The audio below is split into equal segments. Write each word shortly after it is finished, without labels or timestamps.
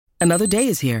Another day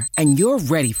is here, and you're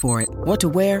ready for it. What to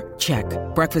wear? Check.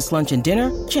 Breakfast, lunch, and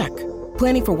dinner? Check.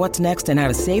 Planning for what's next and how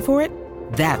to save for it?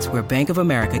 That's where Bank of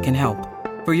America can help.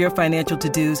 For your financial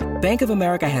to-dos, Bank of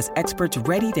America has experts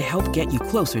ready to help get you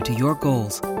closer to your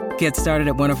goals. Get started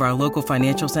at one of our local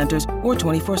financial centers or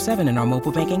 24/7 in our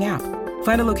mobile banking app.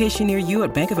 Find a location near you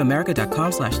at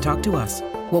bankofamerica.com/talktous.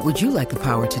 What would you like the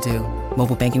power to do?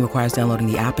 Mobile banking requires downloading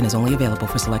the app and is only available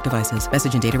for select devices.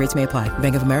 Message and data rates may apply.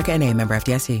 Bank of America NA, member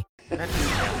FDIC.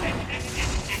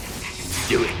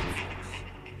 Do it.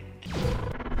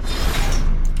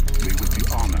 We would be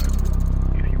honored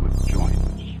if you would join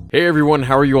us. Hey everyone,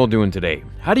 how are you all doing today?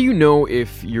 How do you know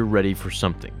if you're ready for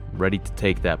something? Ready to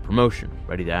take that promotion,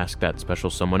 ready to ask that special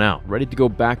someone out, ready to go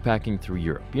backpacking through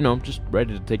Europe, just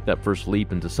ready to take that first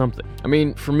leap into something. I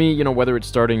mean, for me, whether it's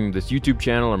starting this YouTube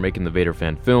channel or making the Vader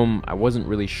fan film, I wasn't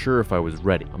really sure if I was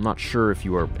ready. I'm not sure if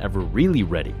you are ever really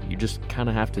ready. You just kind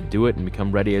of have to do it and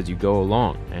become ready as you go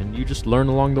along, and you just learn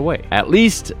along the way. At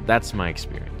least, that's my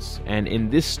experience. And in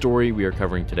this story we are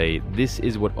covering today, this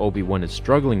is what Obi-Wan is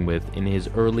struggling with in his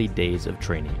early days of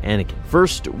training Anakin.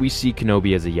 First, we see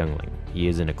Kenobi as a youngling. He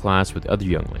is in a class with other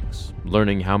younglings,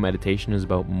 learning how meditation is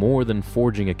about more than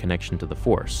forging a connection to the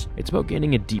Force. It's about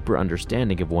gaining a deeper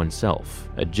understanding of oneself.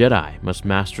 A Jedi must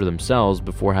master themselves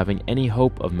before having any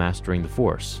hope of mastering the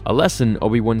Force. A lesson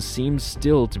Obi-Wan seems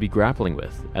still to be grappling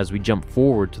with as we jump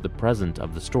forward to the present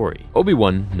of the story.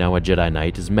 Obi-Wan, now a Jedi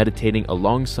Knight, is meditating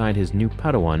alongside his new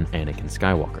Padawan, Anakin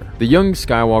Skywalker. The young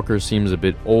Skywalker seems a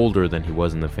bit older than he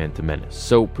was in The Phantom Menace,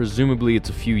 so presumably it's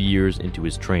a few years into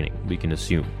his training, we can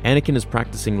assume. Anakin is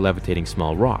practicing levitating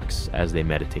small rocks as they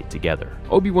meditate together.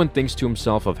 Obi-Wan thinks to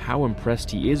himself of how impressed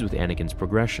he is with Anakin's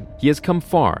progression. He has come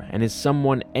far and is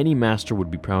someone any master would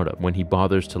be proud of when he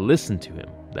bothers to listen to him,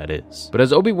 that is. But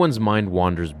as Obi-Wan's mind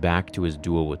wanders back to his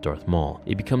duel with Darth Maul,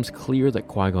 it becomes clear that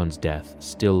Qui-Gon's death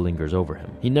still lingers over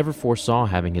him. He never foresaw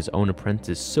having his own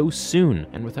apprentice so soon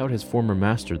and without his former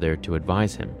master there to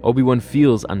advise him. Obi-Wan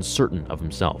feels uncertain of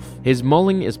himself. His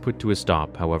mulling is put to a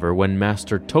stop, however, when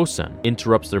Master Tosan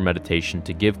interrupts their meditation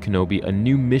to give Kenobi a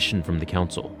new mission from the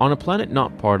Council. On a planet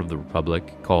not part of the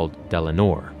Republic called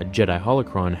Dalanor, a Jedi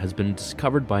holocron has been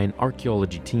discovered by an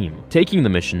archaeology team. Taking the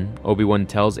mission, Obi-Wan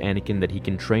tells Anakin that he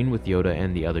can train with Yoda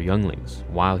and the other younglings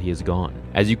while he is gone.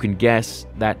 As you can guess,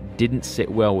 that didn't sit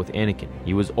well with Anakin.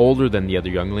 He was older than the other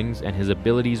younglings and his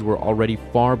abilities were already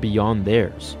far beyond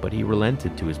theirs, but he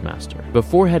relented to his master.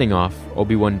 Before heading off,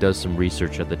 Obi-Wan does some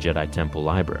research at the Jedi Temple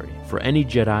Library for any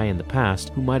Jedi in the past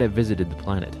who might have visited the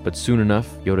planet. But soon enough,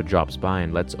 Yoda drops by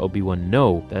and lets Obi-Wan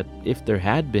know that if there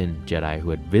had been Jedi who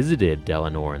had visited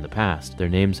Dalanor in the past, their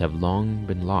names have long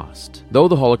been lost. Though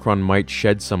the holocron might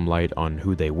shed some light on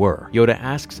who they were, Yoda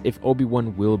asks if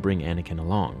Obi-Wan will bring Anakin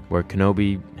along. Where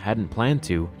Kenobi hadn't planned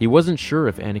to, he wasn't sure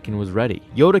if Anakin was ready.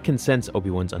 Yoda can sense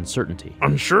Obi-Wan's uncertainty.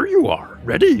 I'm sure you are.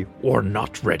 Ready or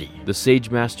not ready? The Sage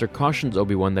Master cautions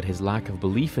Obi-Wan that his lack of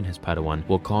belief in his Padawan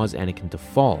will cause Anakin to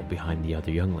fall behind the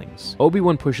other younglings.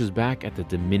 Obi-Wan pushes back at the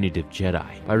diminutive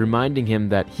Jedi by reminding him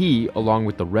that he, along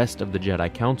with the rest of the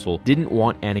Jedi Council, didn't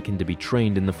want Anakin to be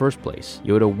trained in the first place.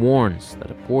 Yoda warns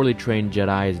that a poorly trained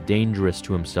Jedi is dangerous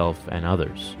to himself and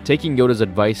others. Taking Yoda's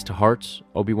advice to heart,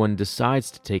 Obi-Wan decides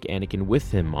to take Anakin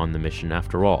with him on the mission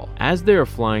after all. As they are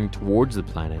flying towards the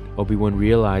planet, Obi-Wan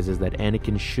realizes that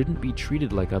Anakin shouldn't be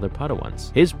treated like other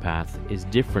Padawans. His path is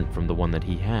different from the one that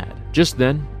he had. Just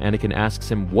then, Anakin asks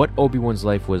him what Obi-Wan's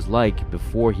life was like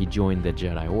before he joined the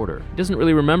Jedi Order. He doesn't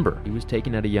really remember. He was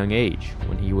taken at a young age,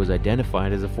 when he was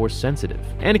identified as a Force sensitive.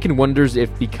 Anakin wonders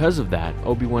if, because of that,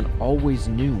 Obi-Wan always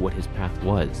knew what his path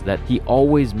was, that he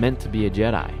always meant to be a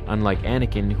Jedi, unlike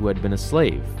Anakin, who had been a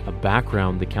slave, a background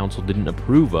the Council didn't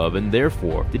approve of and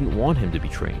therefore didn't want him to be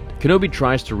trained. Kenobi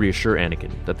tries to reassure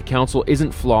Anakin that the Council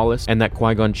isn't flawless and that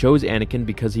Qui-Gon chose Anakin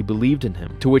because he believed in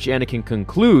him, to which Anakin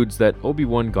concludes that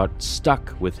Obi-Wan got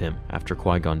stuck with him after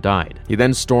Qui-Gon died. He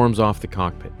then storms off the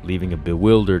cockpit, leaving a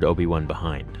bewildered Obi-Wan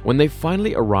behind. When they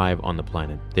finally arrive on the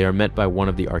planet, they are met by one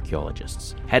of the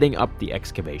archaeologists, heading up the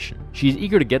excavation. She is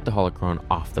eager to get the holocron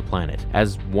off the planet,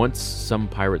 as once some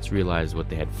pirates realized what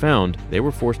they had found, they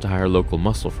were forced to hire local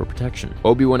muscle for protection.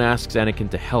 Obi-Wan asks Anakin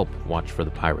to help watch for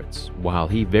the pirates, while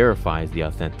he verifies the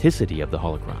authenticity of the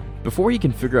holocron. Before he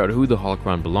can figure out who the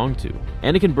holocron belonged to,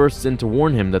 Anakin bursts in to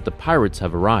warn him that the pirates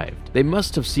have arrived. They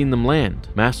must have seen them land.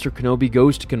 Master Kenobi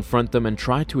goes to confront them and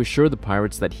try to assure the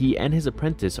pirates that he and his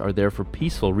apprentice are there for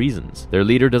peaceful reasons. Their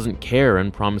leader doesn't care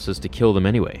and promises to kill them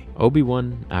anyway.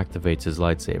 Obi-Wan activates his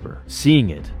lightsaber.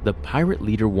 Seeing it, the pirate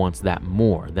leader wants that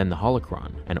more than the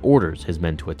holocron and orders his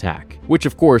men to attack, which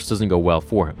of course doesn't go well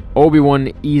for him.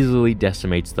 Obi-Wan easily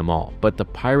decimates them all, but the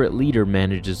pirate leader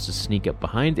manages to sneak up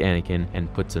behind Anakin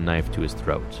and puts a knife to his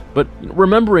throat. But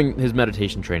remembering his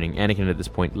meditation training, Anakin at this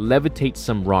point levitates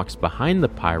some rocks behind the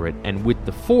pirate and with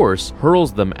the Force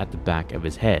hurls them at the back of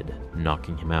his head,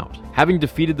 knocking him out. Having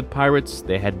defeated the pirates,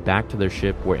 they head back to their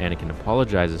ship where Anakin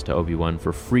apologizes to Obi-Wan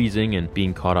for freezing and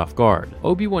being caught off guard.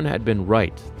 Obi-Wan had been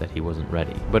right that he wasn't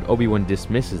ready, but Obi-Wan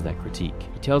dismisses that critique.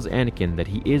 He tells Anakin that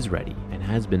he is ready and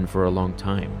has been for a long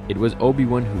time. It was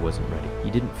Obi-Wan who wasn't ready.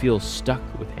 He didn't feel stuck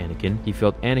with Anakin. He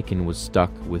felt Anakin was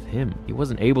stuck with him. He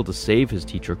wasn't able to save his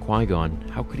teacher Qui-Gon.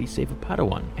 How could he save a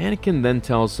Padawan? Anakin then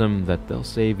tells him that they'll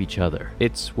save each other.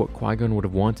 It's what Qui-Gon would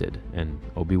have wanted, and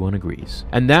Obi-Wan agrees.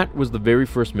 And that was the very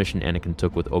first mission Anakin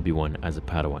took with Obi-Wan as a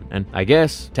Padawan. And I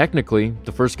guess, technically,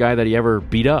 the first guy that he ever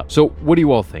beat up. So what do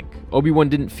you all think? Obi-Wan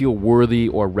didn't feel worthy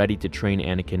or ready to train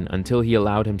Anakin until he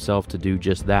allowed himself to do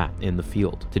just that in the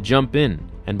field. To jump in.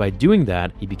 And by doing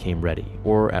that, he became ready.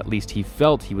 Or at least he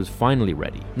felt he was finally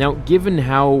ready. Now, given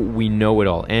how we know it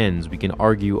all ends, we can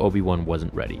argue Obi-Wan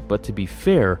wasn't ready. But to be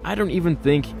fair, I don't even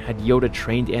think had Yoda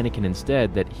trained Anakin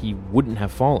instead that he wouldn't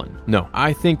have fallen. No,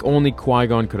 I think only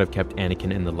Qui-Gon could have kept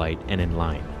Anakin in the light and in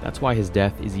line. That's why his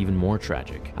death is even more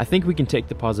tragic. I think we can take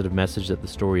the positive message that the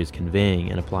story is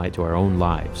conveying and apply it to our own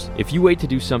lives. If you wait to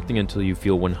do something until you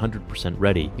feel 100%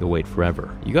 ready, you'll wait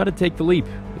forever. You gotta take the leap.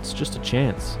 It's just a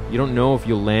chance. You don't know if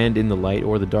you'll land in the light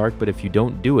or the dark, but if you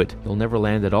don't do it, you'll never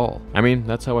land at all. I mean,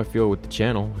 that's how I feel with the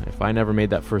channel. If I never made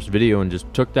that first video and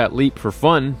just took that leap for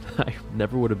fun, I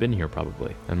never would have been here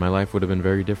probably, and my life would have been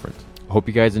very different. I hope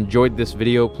you guys enjoyed this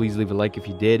video. Please leave a like if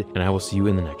you did, and I will see you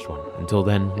in the next one. Until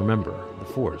then, remember, the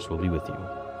Force will be with you,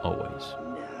 always.